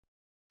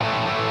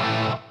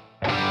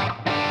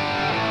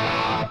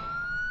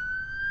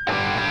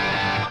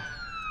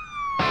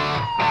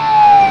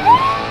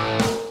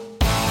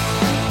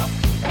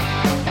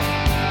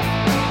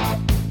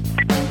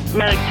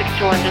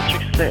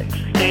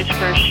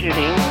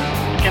shooting,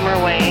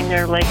 Skimmer Way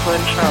near Lakewood,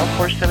 Charles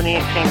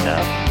 478 Tango.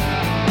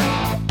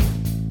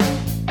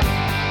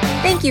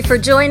 Thank you for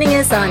joining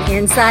us on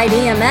Inside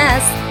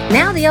EMS.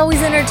 Now the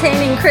always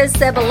entertaining Chris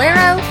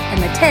Cebollero and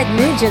the Ted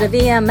Nugent of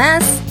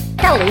EMS,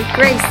 Kelly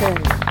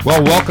Grayson.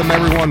 Well, welcome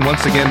everyone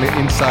once again to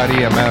Inside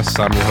EMS.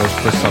 I'm your host,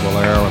 Chris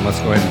Cebollero, and let's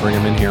go ahead and bring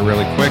him in here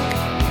really quick.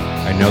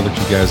 I know that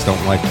you guys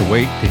don't like to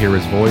wait to hear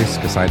his voice,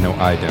 because I know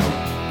I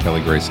don't. Kelly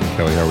Grayson.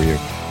 Kelly, how are you?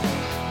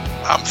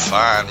 I'm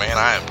fine, man.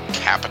 I am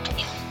capital.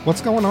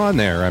 What's going on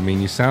there? I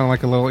mean, you sound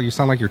like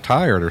you're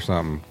tired or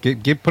something.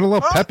 Put a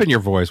little pep in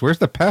your voice. Where's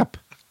the pep?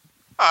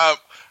 I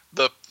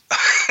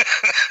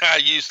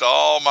used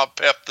all my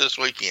pep this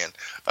weekend.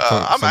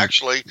 I'm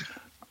actually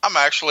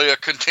a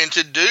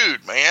contented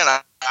dude,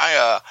 man.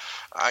 I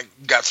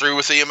got through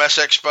with EMS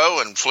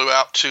Expo and flew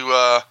out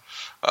to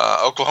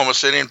Oklahoma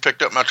City and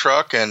picked up my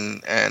truck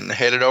and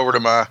headed over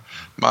to my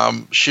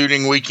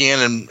shooting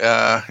weekend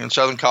in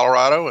southern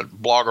Colorado at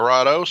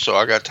Bloggerado. So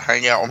I got to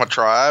hang out with my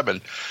tribe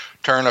and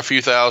turn a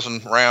few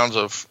thousand rounds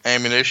of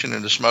ammunition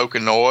into smoke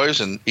and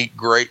noise and eat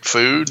great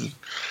food.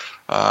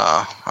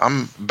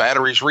 I'm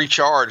batteries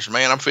recharged,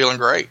 man. I'm feeling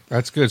great.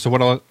 That's good.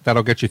 So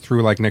that'll get you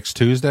through like next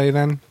Tuesday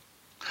then?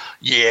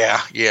 Yeah,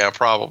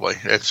 probably.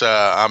 It's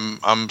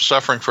I'm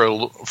suffering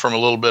from a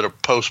little bit of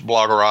post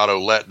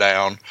Bloggerado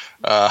letdown,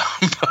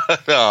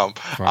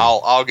 but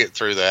I'll get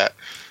through that.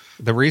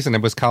 The reason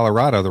it was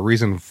Colorado, the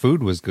reason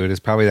food was good is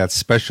probably that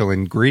special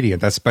ingredient,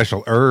 that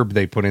special herb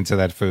they put into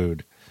that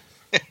food.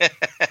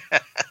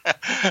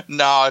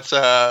 No, it's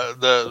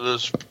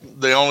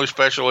the only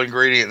special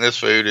ingredient in this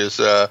food is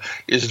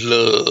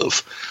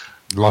love.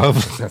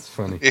 Love? That's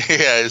funny. Yeah,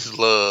 it's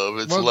love.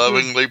 It's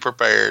lovingly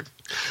prepared.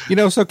 You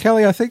know, so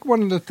Kelly, I think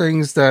one of the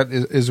things that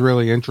is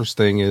really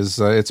interesting is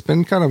it's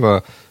been kind of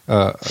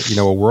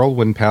a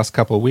whirlwind past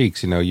couple of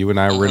weeks. You know, you and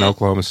I were in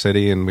Oklahoma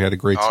City, and we had a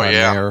great time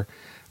there.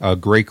 A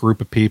great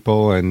group of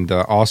people and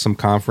awesome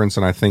conference.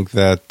 And I think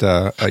that,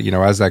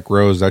 as that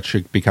grows, that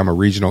should become a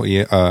regional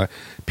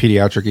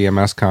pediatric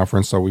EMS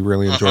conference. So we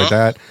really enjoyed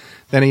that.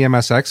 Then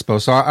EMS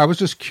Expo. So I was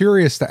just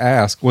curious to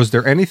ask, was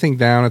there anything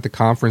down at the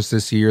conference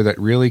this year that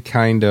really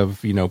kind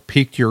of,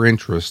 piqued your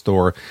interest,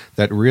 or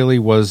that really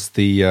was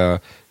the,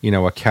 a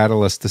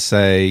catalyst to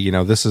say,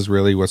 this is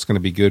really what's going to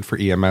be good for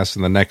EMS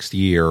in the next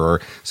year? Or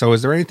so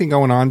is there anything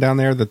going on down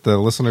there that the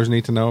listeners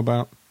need to know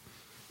about?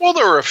 Well,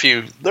 there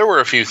were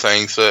a few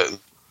things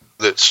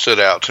that stood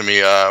out to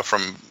me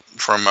from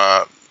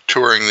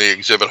touring the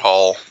exhibit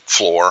hall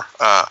floor.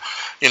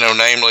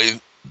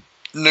 Namely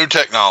new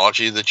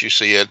technology that you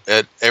see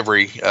at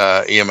every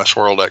EMS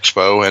World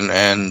Expo,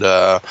 and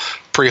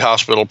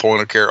pre-hospital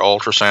point of care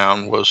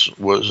ultrasound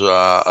was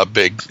a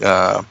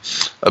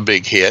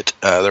big hit.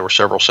 There were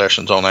several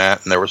sessions on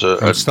that, and there was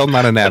I'm still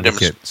not an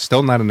advocate.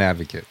 Still not an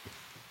advocate.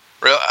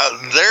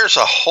 There's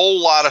a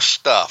whole lot of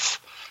stuff.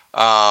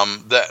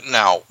 That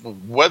now,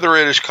 whether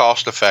it is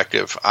cost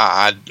effective,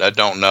 I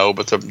don't know,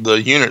 but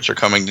the units are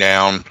coming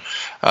down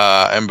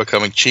and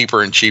becoming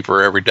cheaper and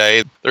cheaper every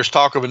day. There's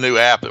talk of a new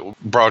app that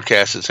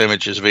broadcasts its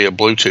images via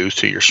Bluetooth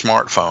to your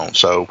smartphone,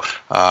 so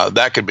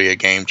that could be a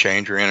game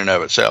changer in and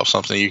of itself.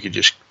 Something you could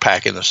just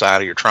pack in the side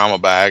of your trauma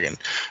bag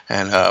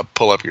and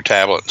pull up your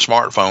tablet and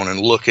smartphone and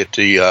look at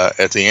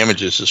the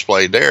images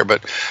displayed there.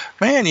 But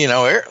man,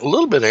 a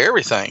little bit of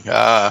everything.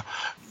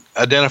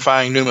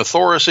 Identifying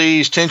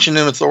pneumothoraces, tension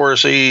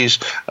pneumothoraces,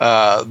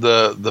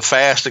 the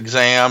FAST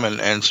exam,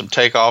 and some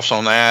takeoffs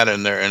on that,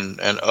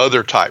 and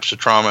other types of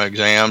trauma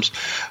exams.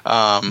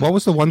 What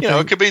was the one thing?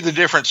 It could be the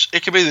difference.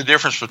 It could be the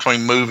difference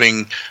between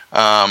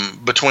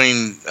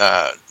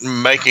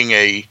making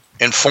a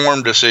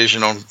informed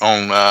decision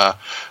on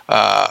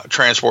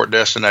transport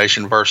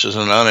destination versus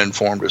an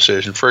uninformed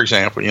decision. For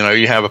example,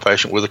 you have a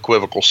patient with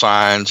equivocal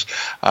signs,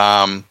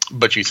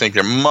 but you think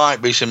there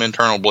might be some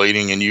internal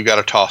bleeding, and you got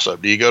a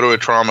toss-up. Do you go to a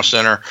trauma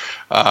center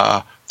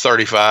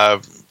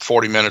 35,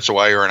 40 minutes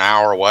away or an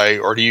hour away,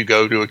 or do you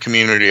go to a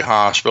community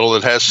hospital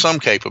that has some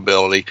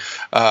capability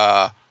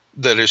that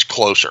is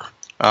closer?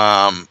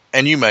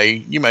 And you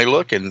may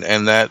look and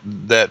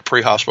that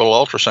pre-hospital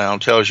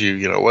ultrasound tells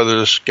you, whether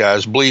this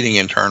guy's bleeding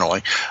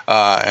internally,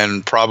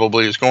 and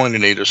probably is going to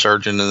need a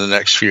surgeon in the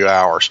next few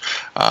hours.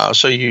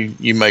 So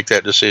you make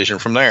that decision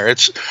from there.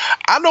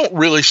 I don't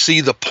really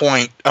see the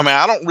point. I mean,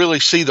 I don't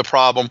really see the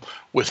problem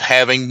with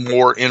having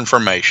more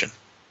information.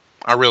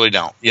 I really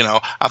don't.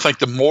 I think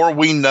the more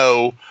we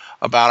know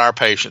about our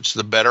patients,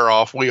 the better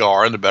off we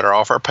are and the better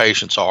off our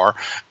patients are.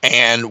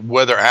 And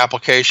whether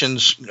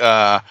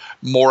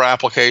more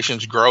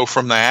applications grow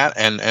from that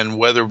and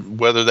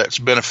whether that's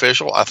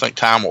beneficial, I think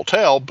time will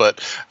tell.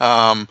 But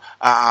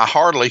I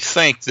hardly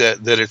think that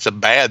it's a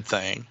bad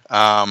thing.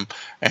 I'm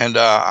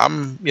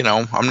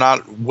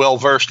not well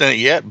versed in it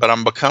yet, but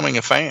I'm becoming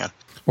a fan.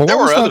 Well, there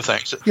were other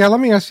things. Yeah, let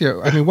me ask you.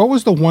 I mean, what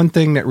was the one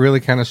thing that really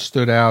kind of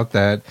stood out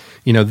that,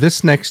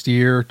 this next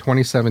year,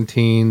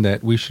 2017,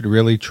 that we should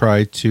really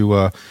try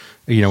to,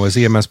 as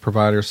EMS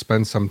providers,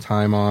 spend some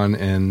time on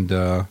and,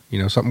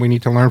 something we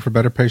need to learn for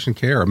better patient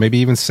care or maybe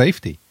even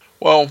safety?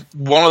 Well,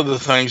 one of the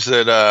things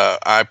that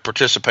I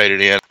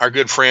participated in, our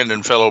good friend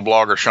and fellow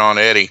blogger Sean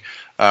Eddy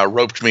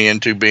roped me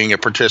into being a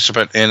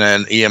participant in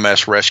an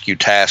EMS rescue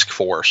task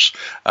force,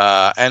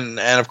 and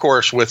of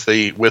course with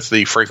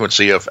the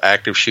frequency of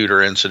active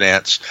shooter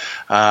incidents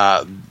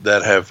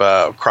that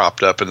have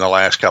cropped up in the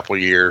last couple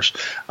of years,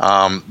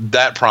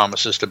 that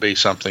promises to be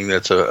something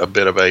that's a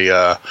bit of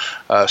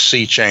a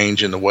sea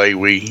change in the way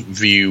we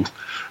view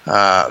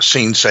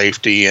scene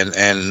safety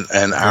and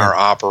our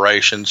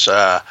operations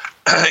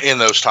in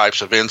those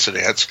types of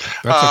incidents.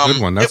 That's a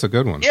good one. That's a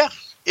good one. Yeah.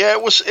 Yeah,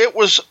 it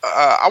was.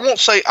 I won't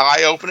say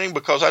eye-opening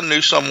because I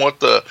knew somewhat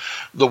the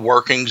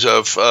workings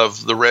of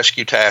the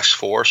rescue task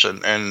force,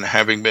 and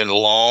having been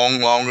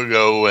long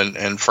ago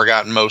and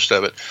forgotten most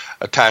of it,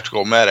 a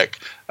tactical medic.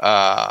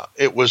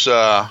 It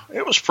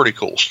was pretty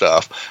cool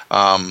stuff.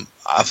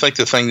 I think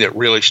the thing that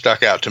really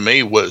stuck out to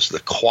me was the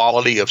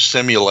quality of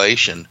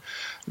simulation.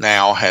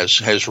 Now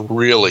has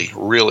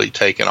really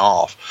taken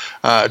off.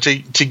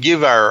 To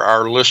give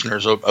our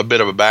listeners a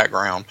bit of a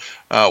background,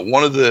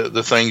 one of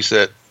the things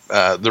that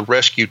the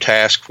rescue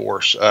task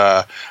force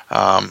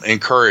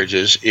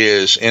encourages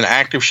is in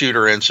active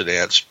shooter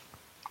incidents.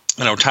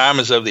 Time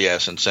is of the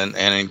essence, and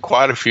in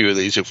quite a few of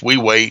these, if we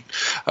wait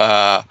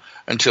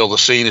until the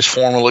scene is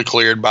formally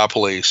cleared by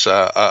police,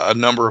 a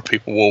number of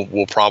people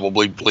will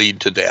probably bleed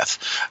to death.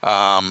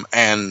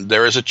 And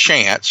there is a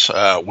chance,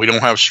 we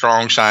don't have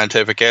strong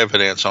scientific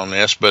evidence on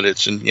this, but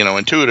it's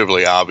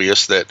intuitively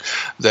obvious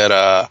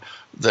that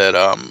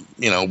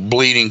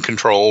bleeding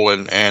control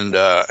and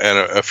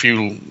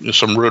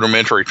some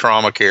rudimentary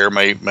trauma care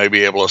may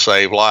be able to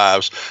save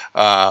lives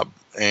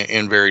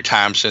in very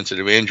time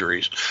sensitive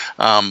injuries.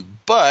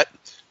 But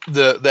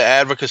the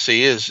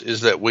advocacy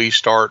is that we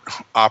start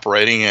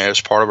operating as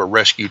part of a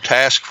rescue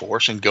task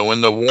force and go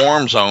in the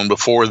warm zone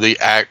before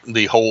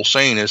the whole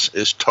scene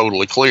is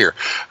totally clear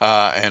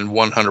and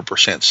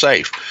 100%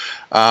 safe.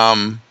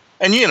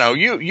 And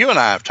you and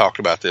I have talked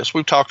about this.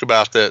 We've talked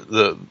about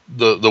the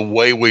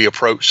way we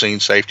approach scene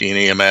safety in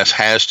EMS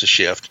has to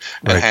shift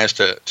and has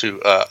to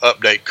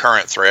update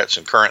current threats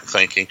and current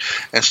thinking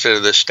instead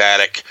of this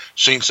static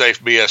scene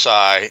safe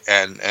BSI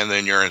and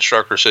then your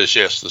instructor says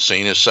yes, the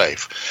scene is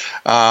safe.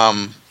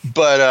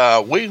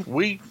 But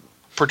we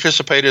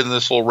participated in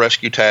this little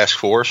rescue task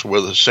force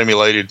with a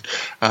simulated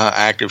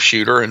active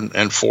shooter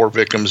and 4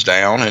 victims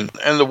down.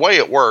 And the way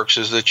it works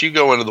is that you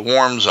go into the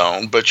warm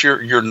zone, but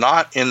you're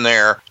not in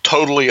there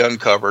totally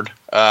uncovered.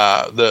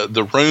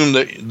 The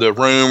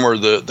room or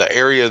the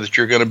area that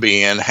you're going to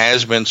be in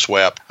has been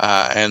swept,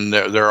 and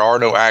there are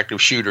no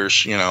active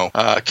shooters,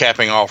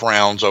 capping off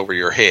rounds over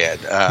your head.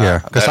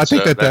 Because I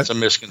think that's a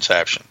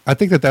misconception. I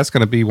think that's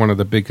going to be one of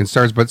the big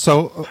concerns. But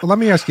so let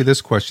me ask you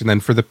this question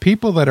then: for the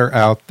people that are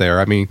out there,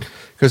 I mean,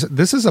 because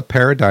this is a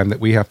paradigm that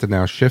we have to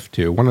now shift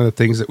to. One of the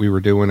things that we were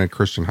doing at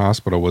Christian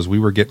Hospital was we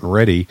were getting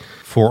ready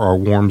for our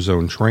warm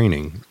zone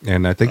training,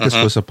 and I think this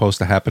was supposed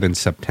to happen in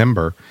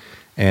September.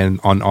 And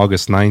on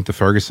August 9th, the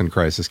Ferguson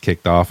crisis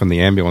kicked off, and the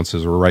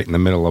ambulances were right in the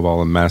middle of all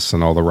the mess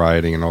and all the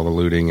rioting and all the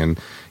looting. And,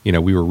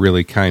 we were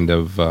really kind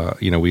of,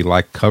 we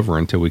lacked cover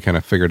until we kind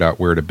of figured out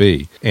where to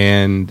be.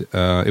 And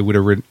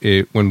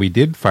when we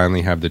did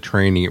finally have the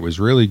training, it was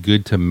really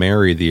good to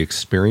marry the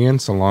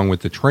experience along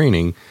with the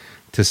training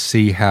to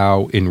see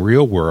how in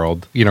real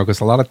world, because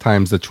a lot of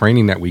times the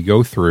training that we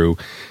go through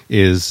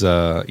is,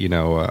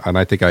 and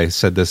I think I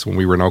said this when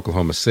we were in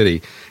Oklahoma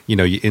City, you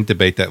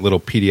intubate that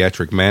little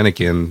pediatric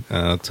mannequin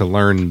to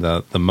learn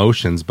the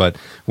motions. But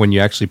when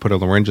you actually put a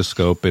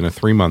laryngoscope in a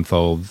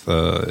 3-month-old,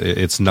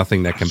 it's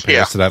nothing that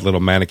compares to that little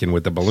mannequin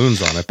with the balloons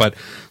on it. But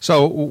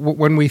so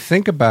when we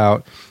think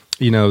about,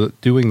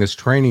 doing this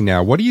training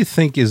now, what do you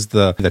think is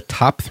the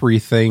top 3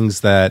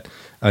 things that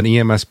an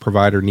EMS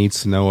provider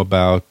needs to know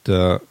about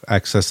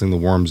accessing the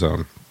warm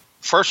zone?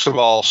 First of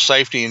all,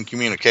 safety and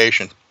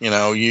communication.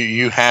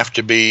 You have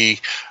to be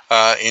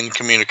in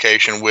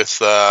communication with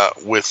the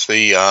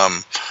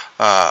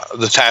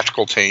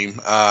tactical team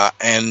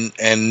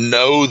and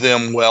know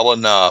them well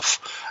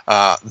enough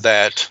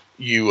that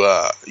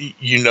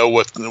you know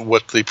what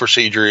the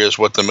procedure is,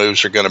 what the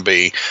moves are going to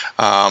be.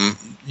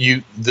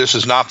 This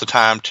is not the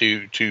time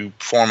to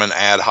form an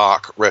ad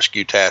hoc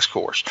rescue task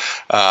force.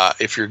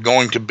 If you're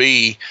going to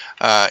be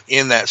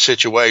in that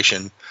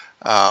situation,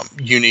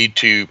 you need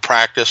to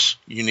practice.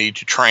 You need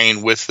to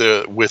train with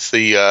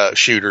the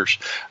shooters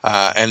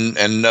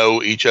and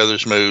know each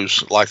other's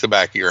moves like the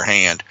back of your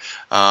hand.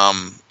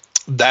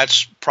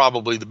 That's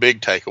probably the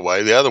big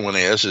takeaway. The other one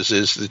is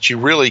that you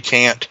really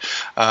can't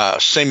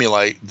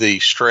simulate the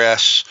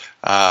stress,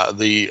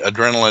 the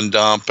adrenaline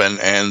dump,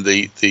 and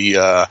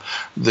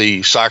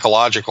the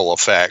psychological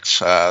effects,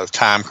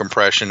 time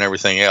compression,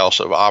 everything else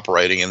of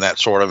operating in that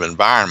sort of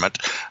environment.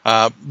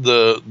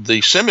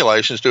 The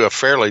simulations do a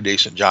fairly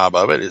decent job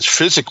of it. It's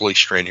physically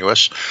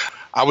strenuous.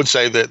 I would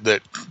say that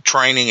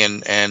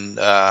training and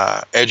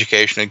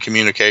education and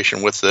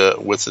communication with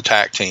the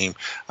TAC team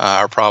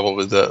are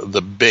probably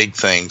the big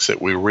things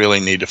that we really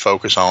need to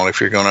focus on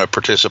if you're going to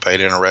participate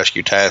in a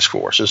rescue task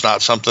force. It's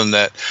not something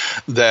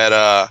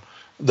that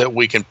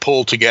we can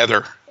pull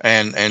together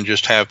and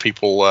just have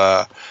people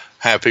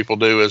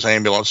do as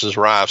ambulances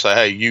arrive. Say,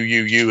 hey,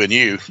 you, and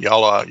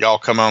y'all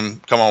come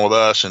on with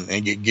us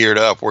and get geared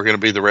up. We're going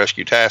to be the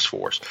rescue task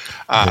force.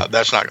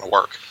 That's not going to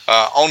work.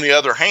 On the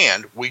other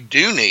hand, we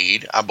do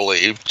need, I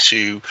believe,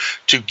 to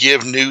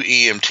give new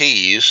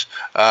EMTs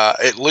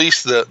at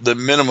least the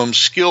minimum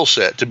skill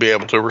set to be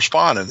able to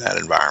respond in that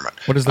environment.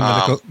 What is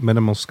the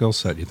minimal skill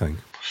set, you think?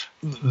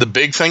 The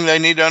big thing they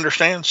need to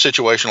understand,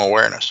 situational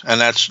awareness, and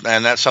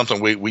that's something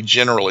we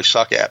generally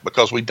suck at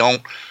because we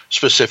don't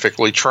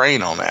specifically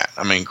train on that.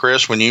 I mean,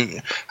 Chris, how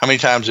many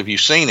times have you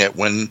seen it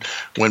when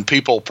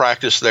people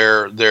practice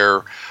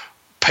their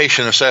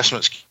patient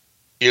assessment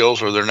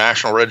skills or their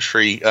national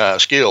registry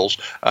skills?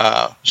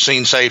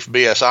 Scene safe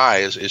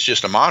BSI is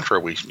just a mantra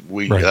we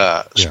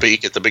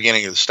speak at the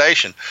beginning of the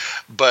station,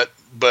 but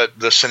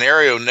the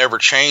scenario never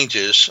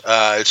changes.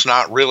 It's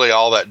not really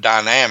all that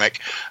dynamic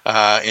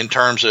in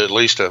terms, at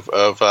least,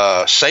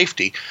 of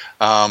safety.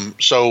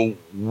 So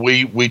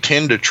we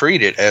tend to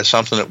treat it as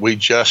something that we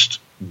just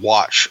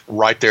watch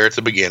right there at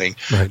the beginning.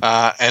 Right.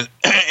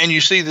 And you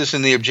see this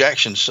in the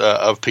objections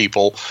of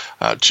people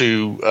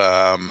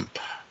to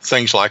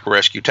things like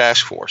rescue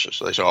task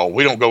forces. They say, "Oh,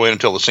 we don't go in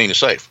until the scene is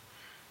safe."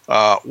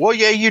 Well,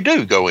 yeah, you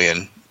do go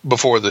in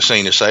before the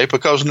scene is safe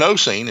because no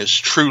scene is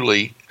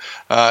truly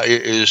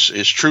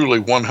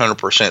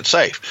 100%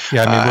 safe.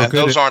 Yeah, I mean,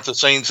 those aren't the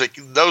scenes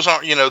those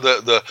aren't,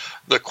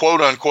 the quote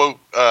unquote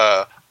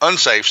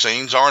unsafe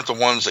scenes aren't the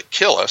ones that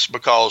kill us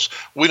because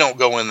we don't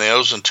go in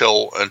those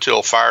until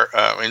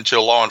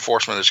law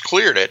enforcement has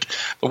cleared it.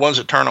 The ones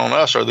that turn on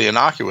us are the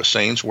innocuous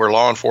scenes where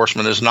law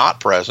enforcement is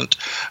not present,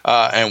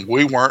 and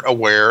we weren't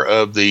aware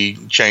of the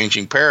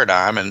changing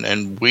paradigm,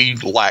 and we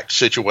lacked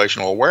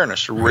situational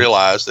awareness to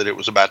realize that it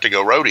was about to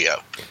go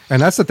rodeo.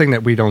 And that's the thing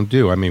that we don't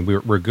do. I mean,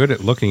 we're good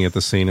at looking at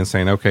the scene and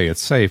saying, okay,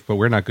 it's safe, but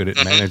we're not good at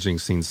managing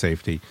scene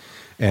safety.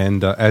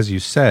 And as you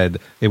said,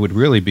 it would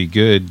really be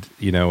good,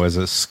 as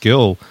a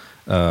skill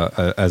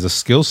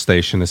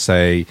station to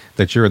say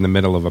that you're in the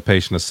middle of a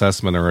patient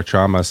assessment or a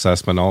trauma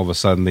assessment. All of a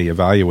sudden, the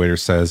evaluator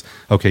says,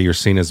 "Okay, your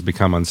scene has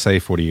become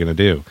unsafe. What are you going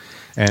to do?"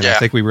 And I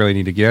think we really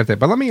need to get at that.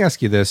 But let me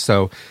ask you this.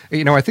 So,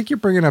 I think you're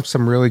bringing up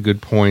some really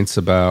good points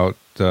about,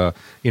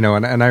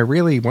 and I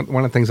really,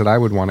 one of the things that I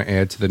would want to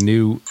add to the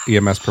new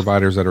EMS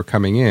providers that are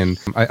coming in,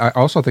 I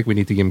also think we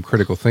need to give them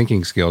critical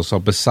thinking skills. So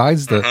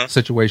besides the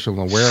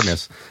situational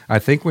awareness, I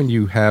think when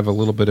you have a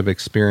little bit of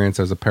experience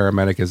as a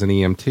paramedic, as an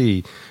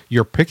EMT,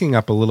 you're picking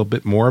up a little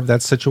bit more of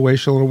that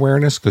situational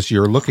awareness because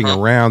you're looking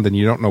around and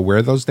you don't know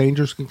where those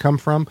dangers can come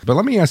from. But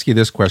let me ask you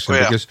this question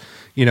because,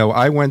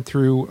 I went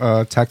through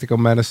tactical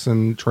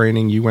medicine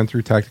training. You went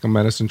through tactical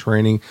medicine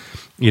training.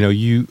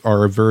 You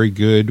are very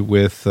good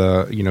with,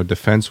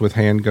 defense with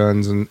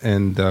handguns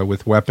and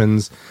with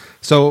weapons.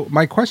 So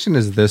my question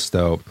is this,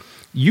 though.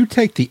 You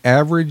take the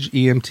average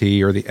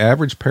EMT or the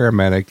average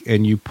paramedic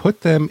and you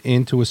put them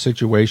into a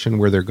situation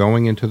where they're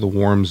going into the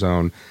warm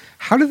zone.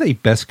 How do they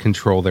best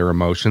control their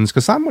emotions?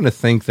 Because I'm going to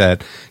think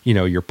that,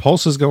 your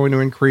pulse is going to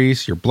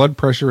increase, your blood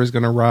pressure is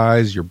going to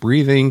rise, your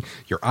breathing,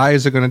 your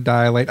eyes are going to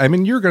dilate. I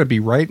mean, you're going to be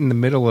right in the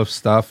middle of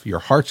stuff. Your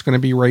heart's going to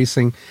be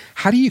racing.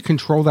 How do you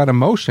control that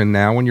emotion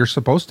now when you're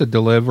supposed to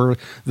deliver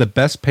the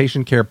best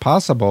patient care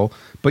possible,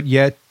 but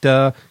yet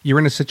you're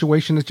in a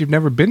situation that you've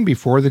never been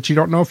before that you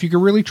don't know if you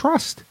can really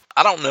trust?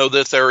 I don't know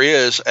that there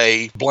is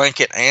a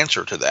blanket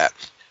answer to that.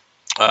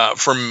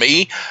 For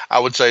me, I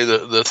would say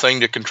the thing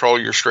to control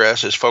your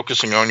stress is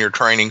focusing on your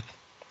training,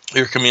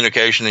 your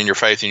communication, and your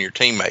faith in your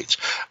teammates.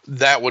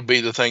 That would be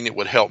the thing that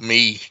would help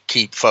me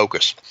keep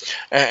focus.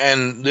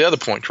 And the other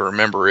point to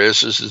remember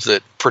is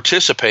that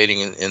participating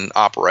in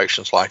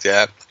operations like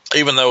that,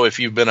 even though if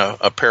you've been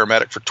a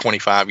paramedic for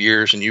 25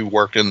 years and you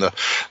worked in the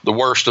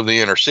worst of the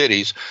inner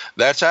cities,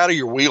 that's out of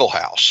your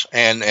wheelhouse.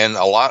 And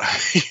a lot,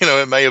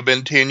 it may have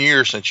been 10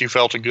 years since you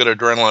felt a good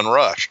adrenaline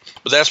rush.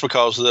 But that's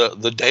because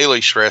the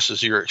daily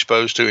stresses you're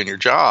exposed to in your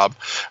job,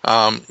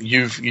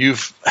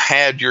 you've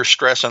had your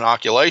stress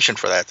inoculation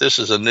for that. This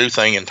is a new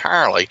thing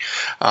entirely.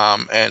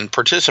 And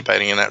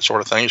participating in that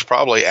sort of thing is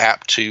probably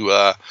apt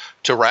to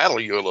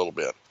rattle you a little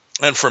bit.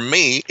 And for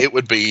me, it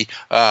would be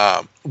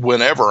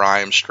whenever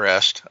I am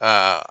stressed,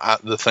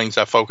 the things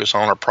I focus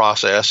on are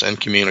process and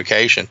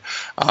communication,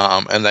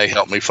 and they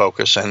help me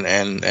focus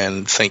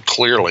and think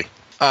clearly.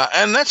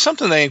 And that's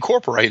something they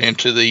incorporate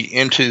into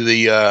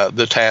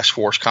the task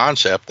force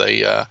concept.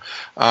 They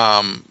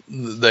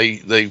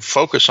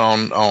focus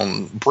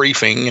on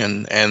briefing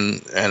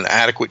and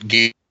adequate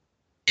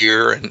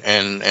gear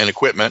and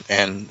equipment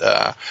and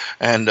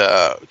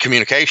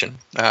communication.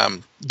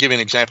 Give you an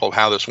example of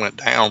how this went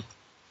down.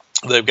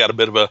 They've got a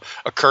bit of a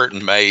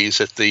curtain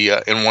maze at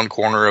the in one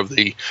corner of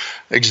the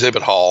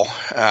exhibit hall,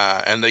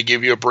 and they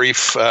give you a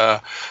brief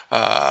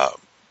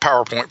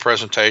PowerPoint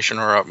presentation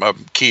or a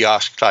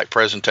kiosk type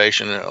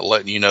presentation,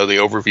 letting you know the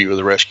overview of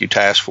the rescue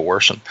task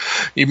force. And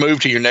you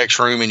move to your next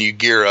room and you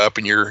gear up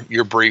and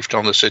you're briefed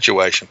on the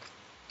situation.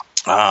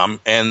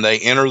 And they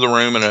enter the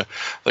room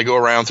they go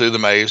around through the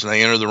maze and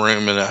they enter the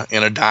room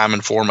in a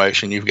diamond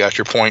formation. You've got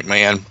your point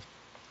man,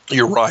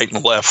 your right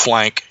and left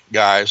flank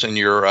guys in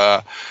your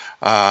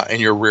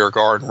rear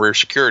guard and rear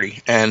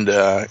security, and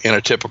in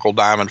a typical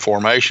diamond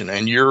formation,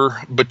 and you're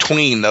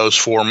between those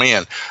four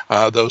men,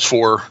 those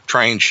four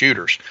trained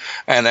shooters.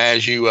 And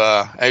as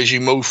you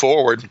move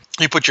forward,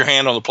 you put your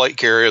hand on the plate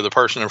carrier of the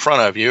person in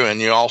front of you, and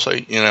you also,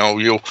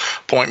 you'll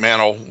point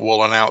man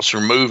will announce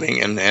you're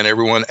moving, and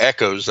everyone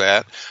echoes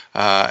that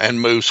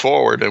and moves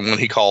forward. And when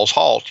he calls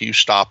halt, you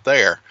stop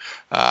there.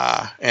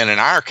 And in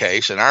our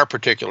case, in our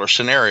particular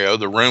scenario,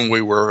 the room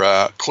we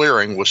were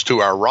clearing was to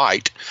our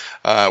right,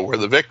 where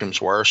the victims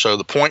were. So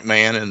the point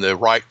man in the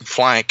right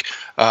flank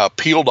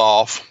peeled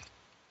off,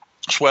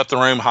 swept the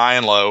room high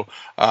and low,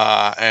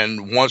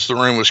 and once the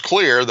room was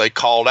clear, they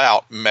called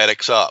out,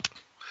 "Medics up."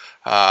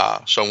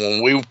 So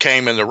when we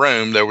came in the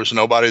room, there was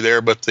nobody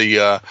there but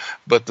the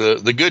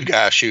good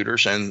guy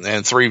shooters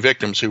and three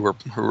victims who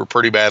were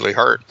pretty badly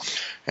hurt.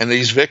 And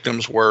these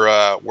victims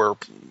were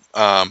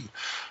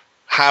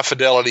high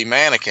fidelity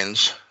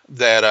mannequins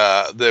that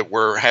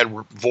had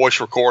voice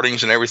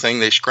recordings and everything.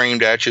 They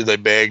screamed at you, they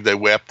begged, they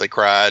wept, they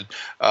cried,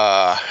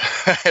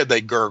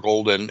 they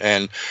gurgled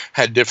and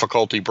had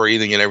difficulty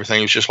breathing and everything.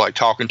 It was just like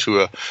talking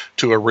to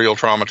a real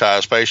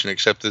traumatized patient,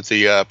 except that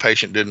the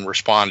patient didn't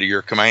respond to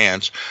your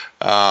commands.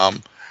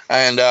 And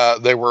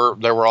they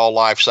were all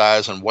life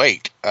size and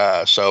weight.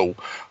 So it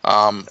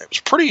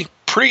was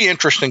pretty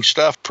interesting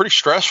stuff, pretty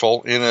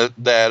stressful in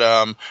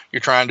that you're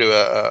trying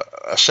to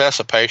assess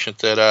a patient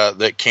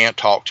that can't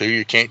talk to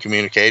you, can't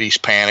communicate, he's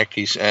panicked,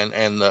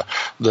 and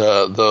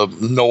the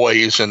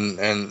noise and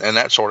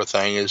that sort of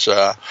thing is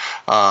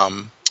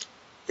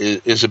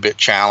a bit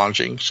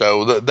challenging.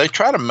 So they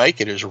try to make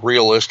it as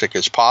realistic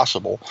as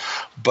possible,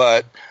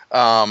 but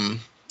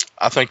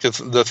I think that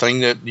the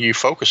thing that you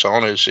focus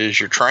on is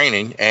your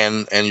training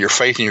and your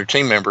faith in your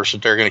team members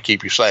that they're going to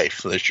keep you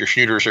safe, that your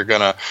shooters are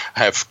going to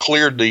have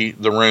cleared the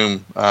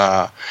room,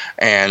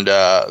 and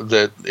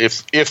that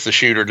if the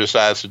shooter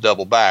decides to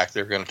double back,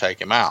 they're going to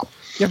take him out.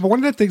 Yeah, but one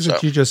of the things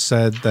that you just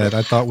said that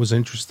I thought was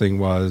interesting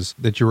was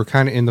that you were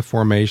kind of in the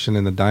formation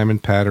in the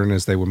diamond pattern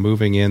as they were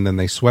moving in, then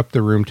they swept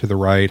the room to the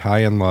right,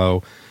 high and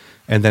low,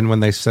 and then when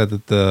they said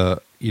that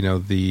the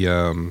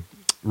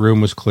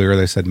room was clear,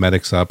 they said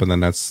medics up, and then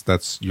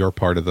that's your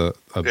part of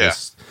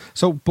this.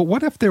 So, but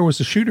what if there was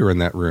a shooter in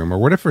that room, or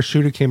what if a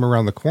shooter came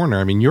around the corner?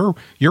 I mean, you're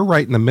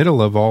right in the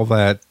middle of all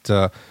that,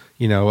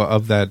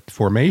 of that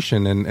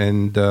formation,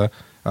 and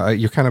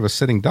you're kind of a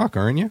sitting duck,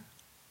 aren't you?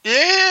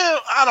 Yeah,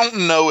 I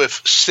don't know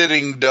if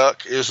sitting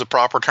duck is the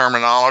proper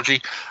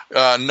terminology.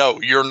 No,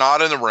 you're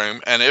not in the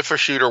room, and if a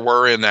shooter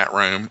were in that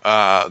room,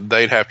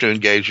 they'd have to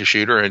engage the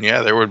shooter, and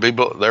there would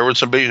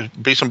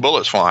be some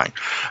bullets flying.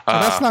 So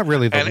that's not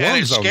really the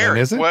war zone, then,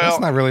 is it? Well, that's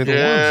not really the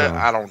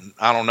war zone.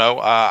 I don't know.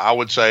 I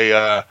would say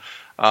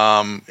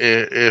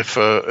if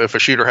a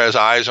shooter has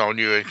eyes on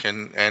you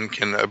and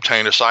can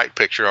obtain a sight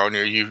picture on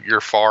you, you're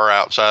far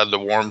outside the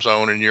warm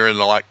zone, and you're in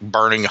the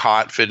burning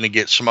hot, fitting to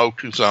get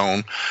smoked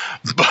zone.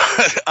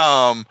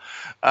 But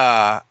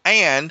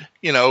and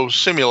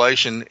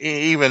simulation,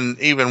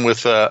 even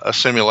with a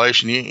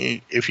simulation,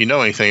 if you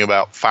know anything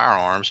about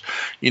firearms,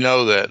 you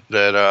know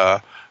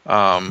that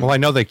well, I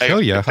know they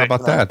kill you. How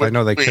about that? I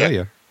know they kill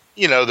you.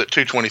 You know that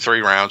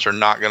 223 rounds are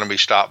not going to be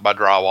stopped by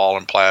drywall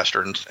and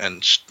plaster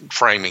and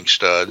framing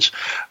studs.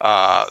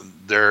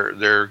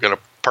 They're going to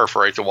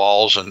perforate the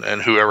walls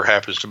and whoever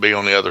happens to be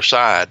on the other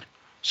side.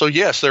 So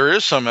yes, there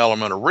is some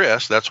element of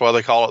risk. That's why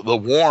they call it the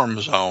warm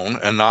zone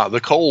and not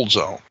the cold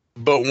zone.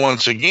 But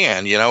once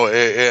again,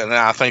 and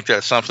I think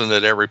that's something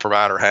that every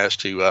provider has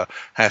to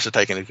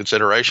take into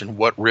consideration.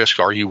 What risk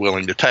are you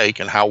willing to take,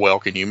 and how well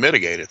can you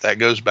mitigate it? That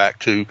goes back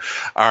to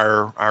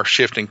our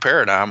shifting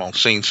paradigm on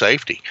scene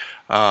safety.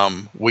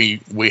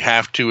 We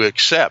have to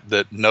accept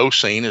that no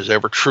scene is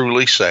ever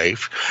truly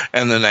safe,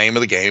 and the name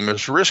of the game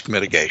is risk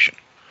mitigation.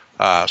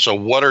 So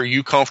what are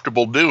you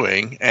comfortable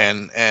doing,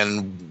 and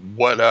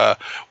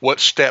what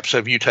steps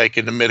have you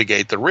taken to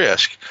mitigate the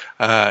risk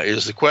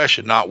is the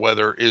question, not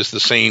whether is the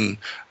scene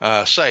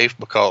safe,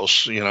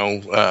 because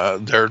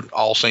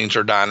all scenes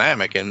are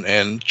dynamic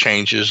and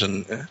changes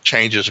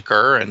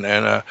occur and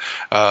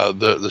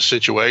the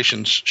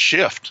situations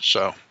shift.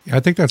 So I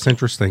think that's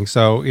interesting.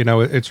 So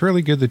it's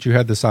really good that you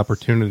had this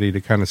opportunity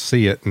to kind of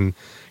see it and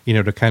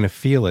to kind of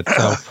feel it.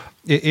 So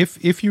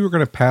if you were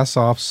going to pass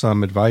off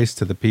some advice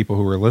to the people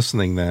who are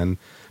listening, then,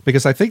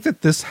 because I think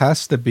that this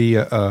has to be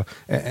and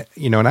I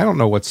don't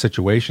know what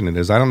situation it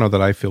is. I don't know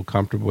that I feel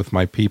comfortable with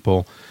my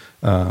people,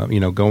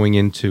 going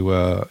into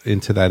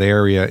that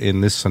area in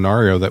this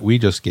scenario that we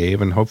just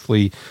gave. And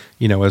hopefully,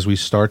 as we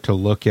start to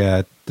look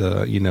at,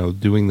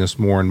 doing this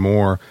more and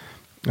more,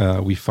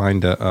 we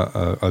find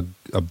a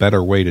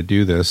better way to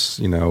do this,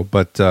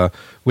 But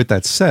with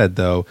that said,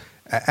 though,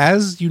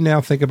 as you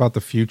now think about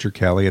the future,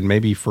 Kelly, and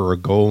maybe for a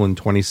goal in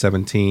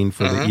 2017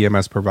 for the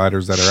EMS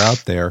providers that are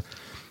out there,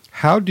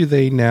 how do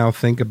they now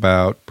think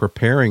about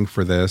preparing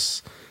for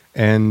this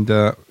and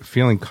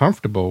feeling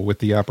comfortable with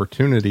the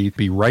opportunity to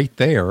be right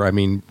there? I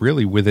mean,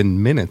 really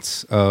within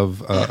minutes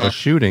of a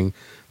shooting,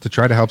 to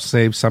try to help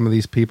save some of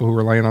these people who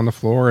are laying on the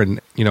floor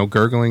and,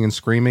 gurgling and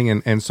screaming.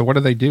 And so what do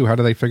they do? How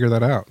do they figure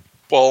that out?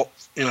 Well,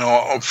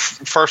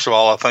 first of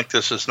all, I think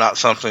this is not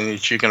something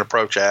that you can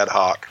approach ad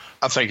hoc.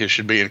 I think it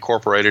should be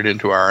incorporated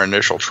into our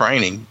initial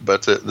training.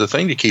 But the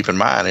thing to keep in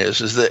mind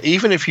is that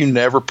even if you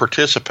never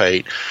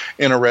participate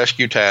in a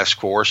rescue task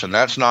force, and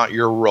that's not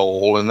your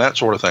role and that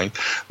sort of thing,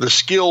 the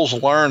skills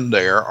learned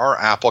there are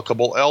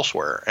applicable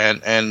elsewhere.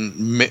 And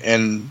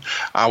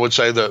I would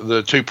say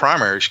the two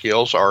primary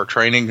skills are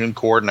training and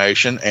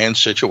coordination and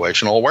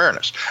situational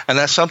awareness. And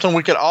that's something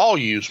we could all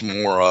use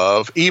more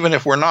of, even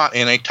if we're not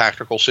in a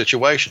tactical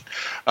situation.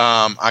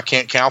 I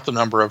can't count the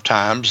number of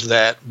times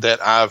that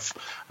I've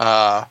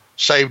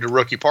saved a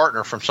rookie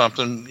partner from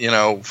something,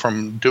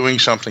 from doing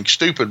something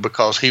stupid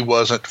because he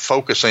wasn't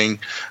focusing,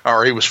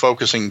 or he was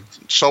focusing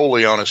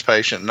solely on his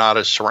patient, not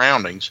his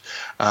surroundings.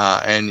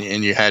 And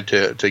you had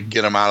to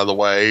get him out of the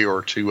way,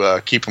 or to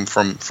keep him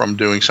from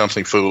doing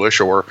something foolish,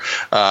 or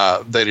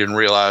they didn't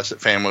realize that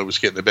family was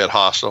getting a bit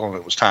hostile and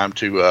it was time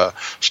to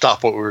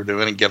stop what we were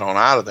doing and get on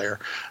out of there.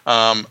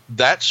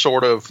 That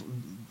sort of,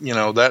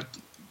 that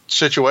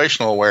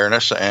situational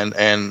awareness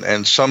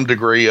and some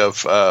degree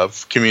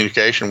of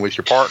communication with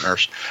your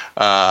partners,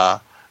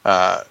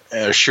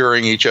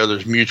 assuring each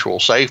other's mutual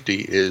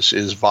safety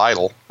is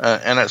vital,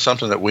 and that's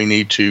something that we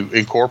need to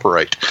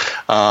incorporate.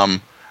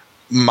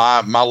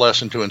 My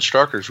lesson to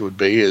instructors would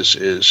be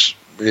is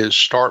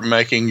start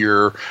making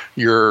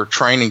your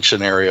training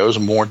scenarios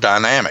more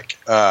dynamic,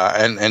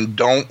 and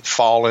don't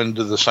fall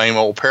into the same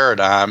old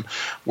paradigm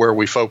where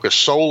we focus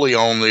solely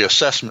on the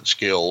assessment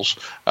skills,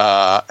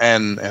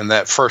 and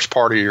that first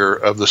part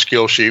of the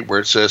skill sheet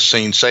where it says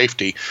scene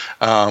safety,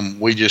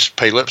 we just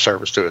pay lip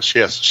service to us.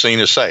 Yes, the scene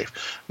is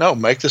safe. No,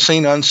 make the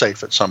scene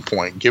unsafe at some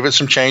point. Give it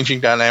some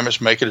changing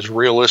dynamics. Make it as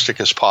realistic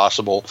as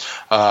possible,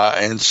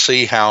 and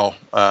see how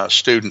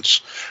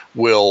students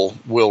will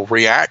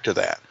react to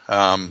that.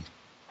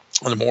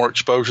 The more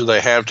exposure they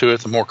have to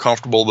it, the more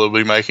comfortable they'll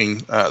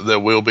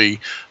be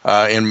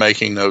in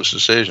making those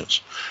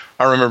decisions.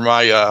 I remember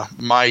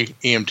my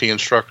EMT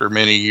instructor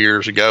many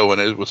years ago,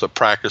 and it was a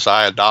practice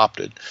I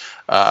adopted.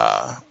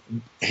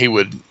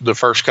 The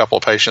first couple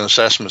of patient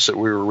assessments that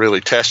we were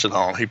really tested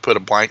on, he put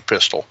a blank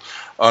pistol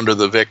under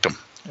the victim,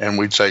 and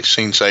we'd say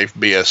scene safe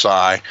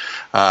BSI,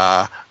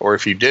 or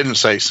if you didn't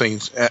say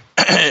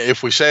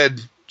if we said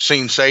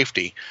scene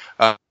safety,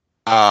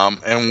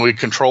 and we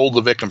controlled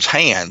the victim's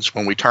hands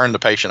when we turned the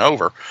patient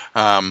over,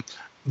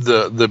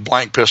 the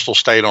blank pistol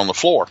stayed on the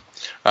floor.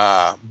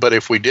 But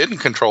if we didn't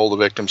control the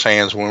victim's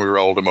hands when we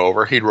rolled him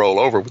over, he'd roll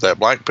over with that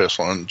blank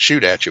pistol and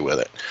shoot at you with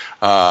it.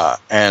 The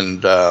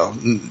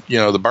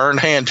burned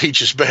hand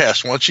teaches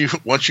best. Once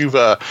you've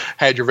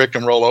had your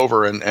victim roll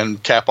over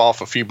and cap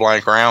off a few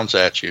blank rounds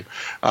at you,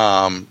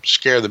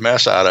 scare the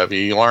mess out of you,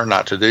 you learn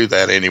not to do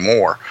that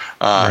anymore.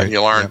 Right.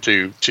 You learn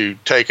to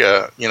take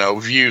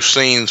view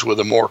scenes with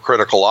a more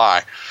critical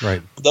eye.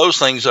 Right. Those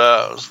things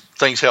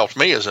helped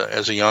me as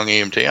a young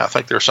EMT. I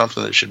think there's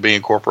something that should be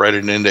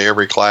incorporated into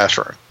every classroom.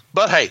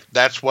 But hey,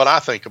 that's what I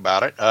think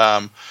about it.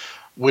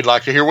 We'd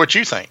like to hear what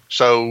you think.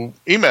 So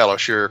email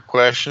us your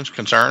questions,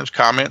 concerns,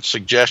 comments,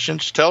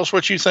 suggestions. Tell us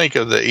what you think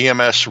of the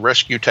EMS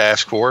Rescue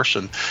Task Force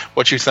and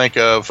what you think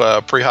of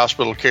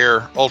pre-hospital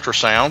care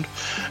ultrasound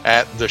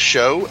at the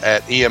show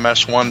at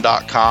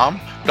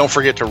EMS1.com. Don't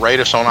forget to rate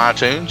us on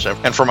iTunes.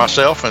 And for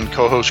myself and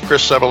co-host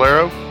Chris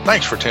Ceballero,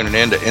 thanks for tuning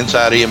in to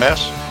Inside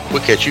EMS.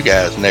 We'll catch you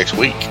guys next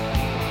week.